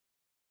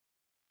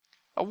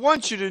I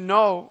want you to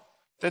know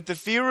that the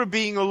fear of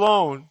being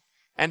alone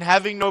and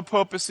having no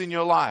purpose in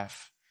your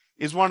life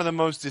is one of the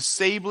most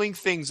disabling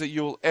things that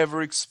you'll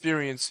ever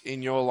experience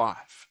in your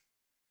life.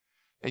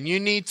 And you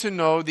need to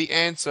know the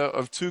answer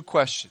of two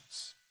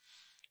questions.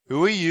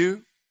 Who are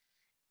you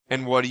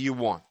and what do you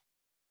want?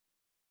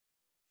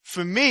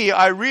 For me,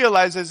 I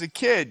realized as a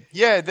kid,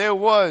 there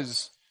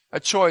was a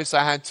choice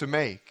I had to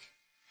make.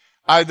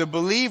 Either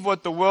believe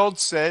what the world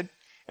said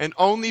and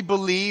only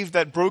believe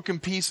that broken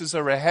pieces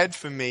are ahead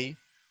for me,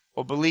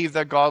 or believe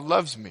that God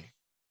loves me.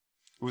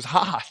 It was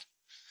hard.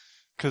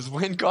 Because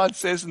when God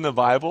says in the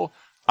Bible,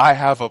 I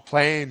have a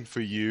plan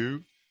for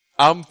you,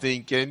 I'm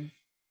thinking,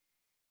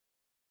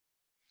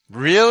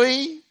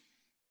 really?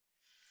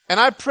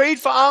 And I prayed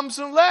for arms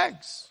and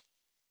legs.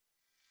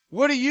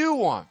 What do you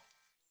want?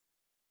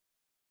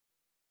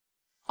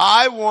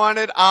 I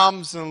wanted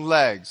arms and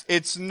legs.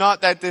 It's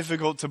not that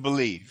difficult to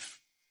believe.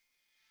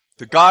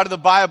 The God of the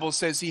Bible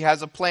says He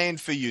has a plan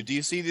for you. Do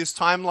you see this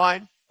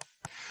timeline?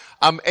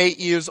 I'm 8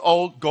 years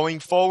old, going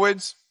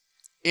forwards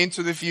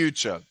into the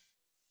future.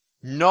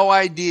 No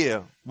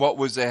idea what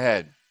was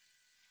ahead.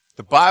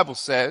 The Bible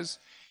says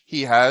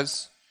He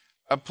has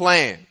a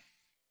plan.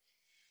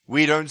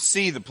 We don't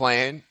see the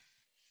plan,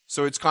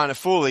 so it's kind of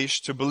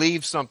foolish to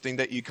believe something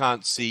that you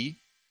can't see.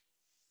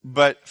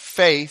 But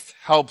faith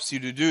helps you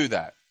to do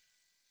that.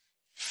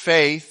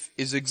 Faith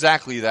is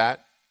exactly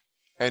that.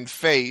 And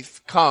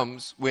faith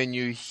comes when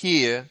you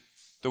hear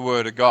the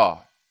Word of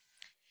God.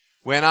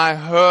 When I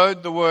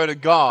heard the Word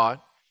of God,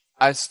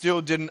 I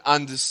still didn't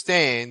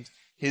understand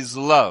His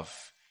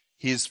love,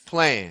 His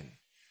plan.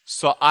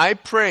 So I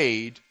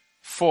prayed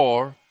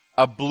for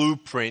a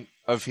blueprint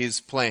of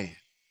His plan.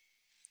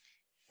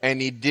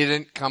 And He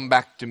didn't come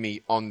back to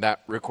me on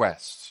that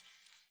request.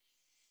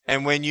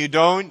 And when you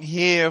don't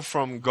hear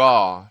from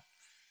God,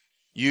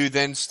 you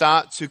then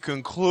start to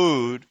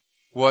conclude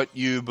what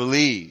you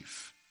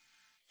believe.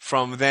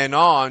 From then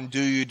on,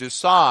 do you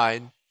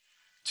decide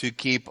to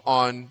keep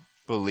on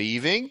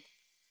believing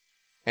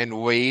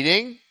and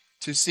waiting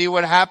to see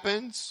what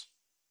happens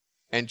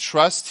and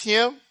trust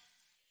Him?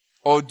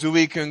 Or do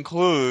we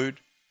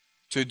conclude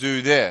to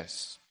do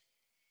this?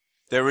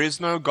 There is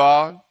no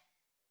God.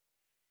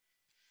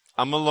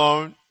 I'm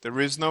alone. There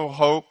is no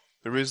hope.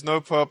 There is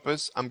no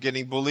purpose. I'm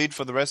getting bullied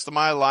for the rest of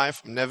my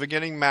life. I'm never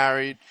getting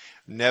married.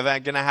 I'm never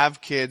going to have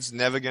kids.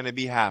 Never going to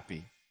be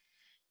happy.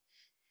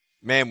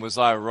 Man, was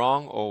I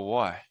wrong or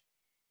what?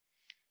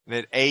 And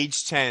at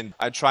age 10,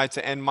 I tried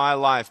to end my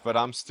life, but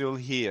I'm still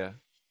here.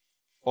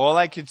 All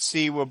I could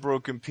see were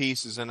broken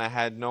pieces, and I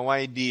had no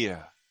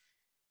idea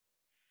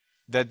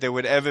that there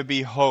would ever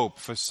be hope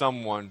for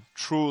someone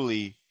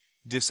truly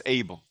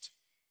disabled.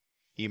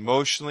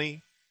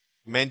 Emotionally,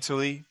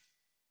 mentally,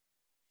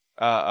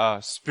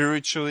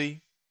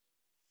 spiritually,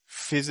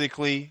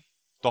 physically,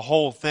 the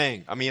whole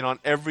thing. I mean, on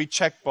every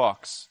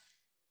checkbox.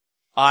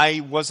 I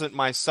wasn't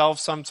myself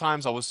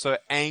sometimes. I was so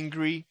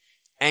angry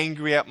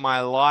at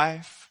my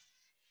life.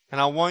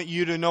 And I want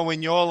you to know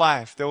in your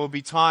life, there will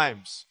be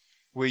times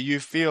where you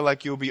feel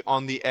like you'll be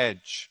on the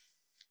edge.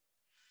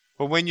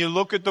 But when you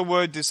look at the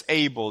word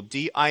disabled,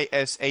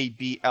 D-I-S-A-B-L-E-D,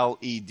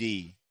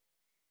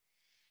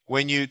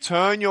 when you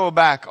turn your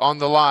back on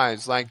the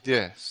lies like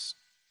this,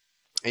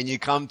 and you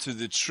come to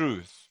the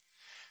truth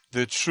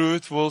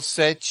will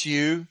set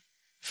you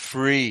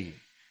free.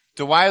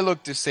 Do I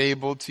look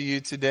disabled to you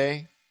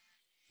today?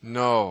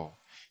 No.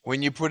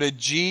 When you put a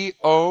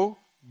G-O,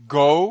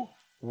 go,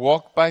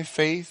 walk by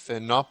faith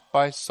and not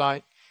by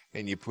sight,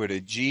 and you put a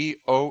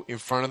G-O in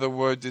front of the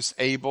word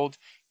disabled,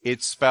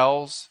 it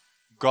spells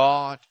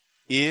God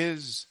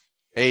is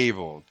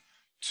able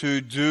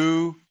to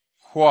do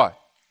what?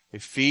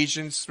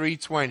 Ephesians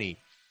 3:20,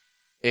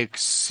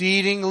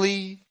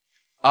 exceedingly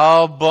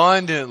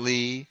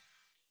abundantly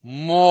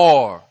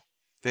more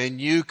than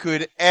you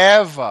could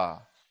ever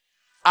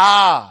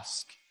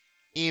ask,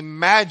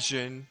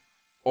 imagine,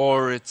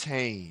 or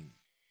attain.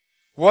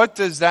 What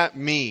does that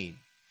mean?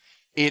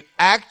 It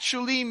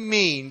actually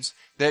means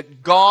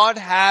that God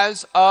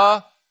has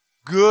a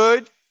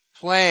good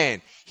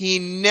plan. He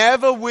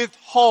never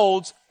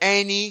withholds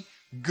any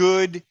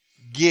good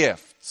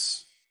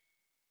gifts.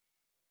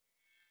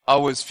 I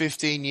was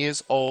 15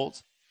 years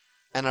old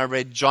and I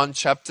read John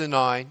chapter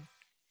 9.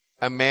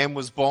 A man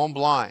was born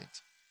blind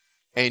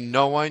and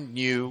no one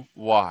knew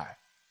why.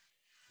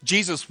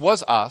 Jesus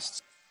was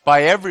asked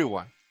by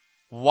everyone,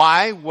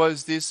 why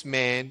was this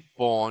man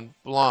born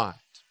blind?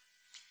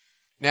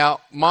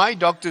 Now, my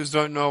doctors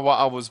don't know why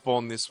I was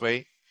born this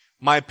way.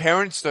 My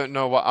parents don't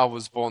know why I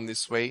was born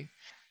this way.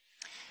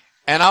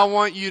 And I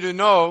want you to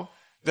know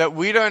that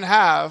we don't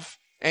have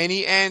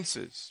any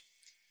answers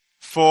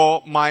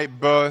for my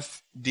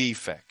birth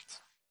defect.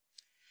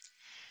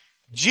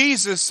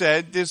 Jesus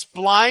said this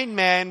blind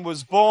man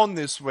was born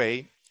this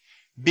way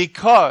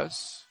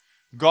because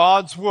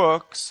God's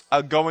works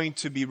are going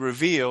to be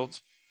revealed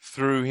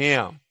through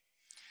him.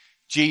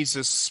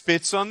 Jesus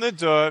spits on the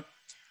dirt,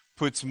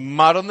 puts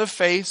mud on the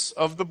face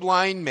of the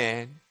blind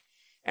man,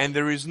 and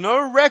there is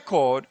no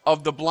record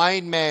of the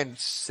blind man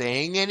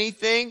saying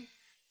anything,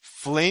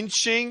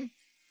 flinching,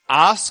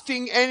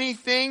 asking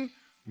anything,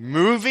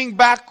 moving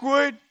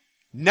backward,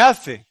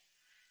 nothing.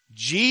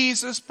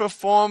 Jesus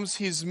performs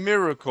his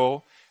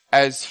miracle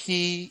as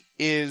he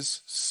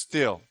is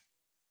still.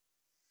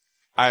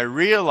 I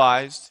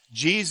realized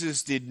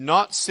Jesus did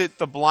not sit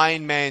the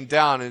blind man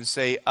down and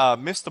say,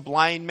 Mr.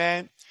 Blind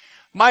Man,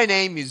 my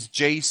name is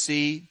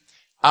JC.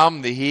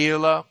 I'm the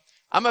healer.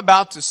 I'm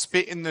about to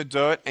spit in the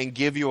dirt and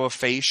give you a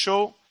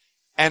facial.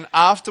 And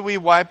after we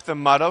wipe the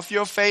mud off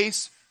your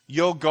face,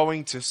 you're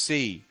going to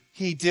see.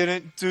 He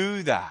didn't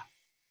do that.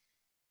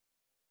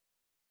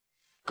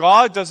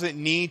 God doesn't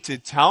need to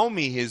tell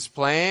me his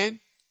plan.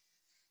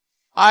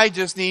 I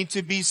just need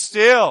to be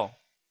still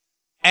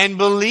and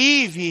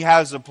believe he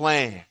has a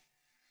plan.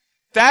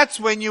 That's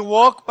when you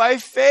walk by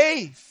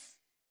faith.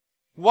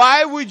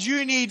 Why would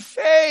you need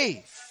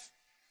faith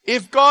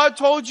if God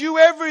told you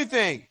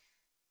everything?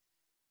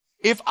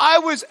 If I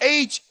was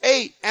age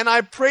 8 and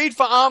I prayed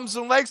for arms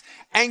and legs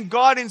and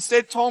God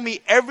instead told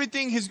me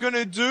everything he's going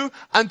to do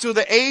until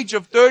the age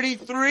of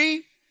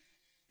 33,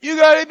 you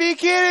got to be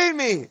kidding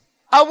me.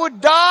 I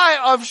would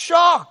die of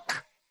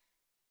shock.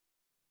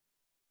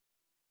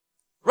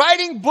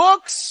 Writing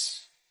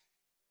books,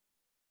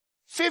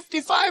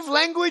 55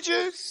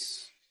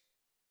 languages.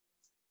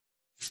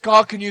 If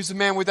God can use a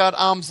man without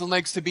arms and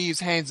legs to be his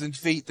hands and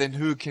feet, then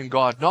who can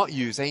God not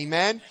use?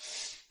 Amen?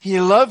 He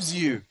loves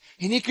you.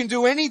 And he can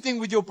do anything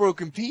with your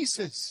broken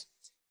pieces.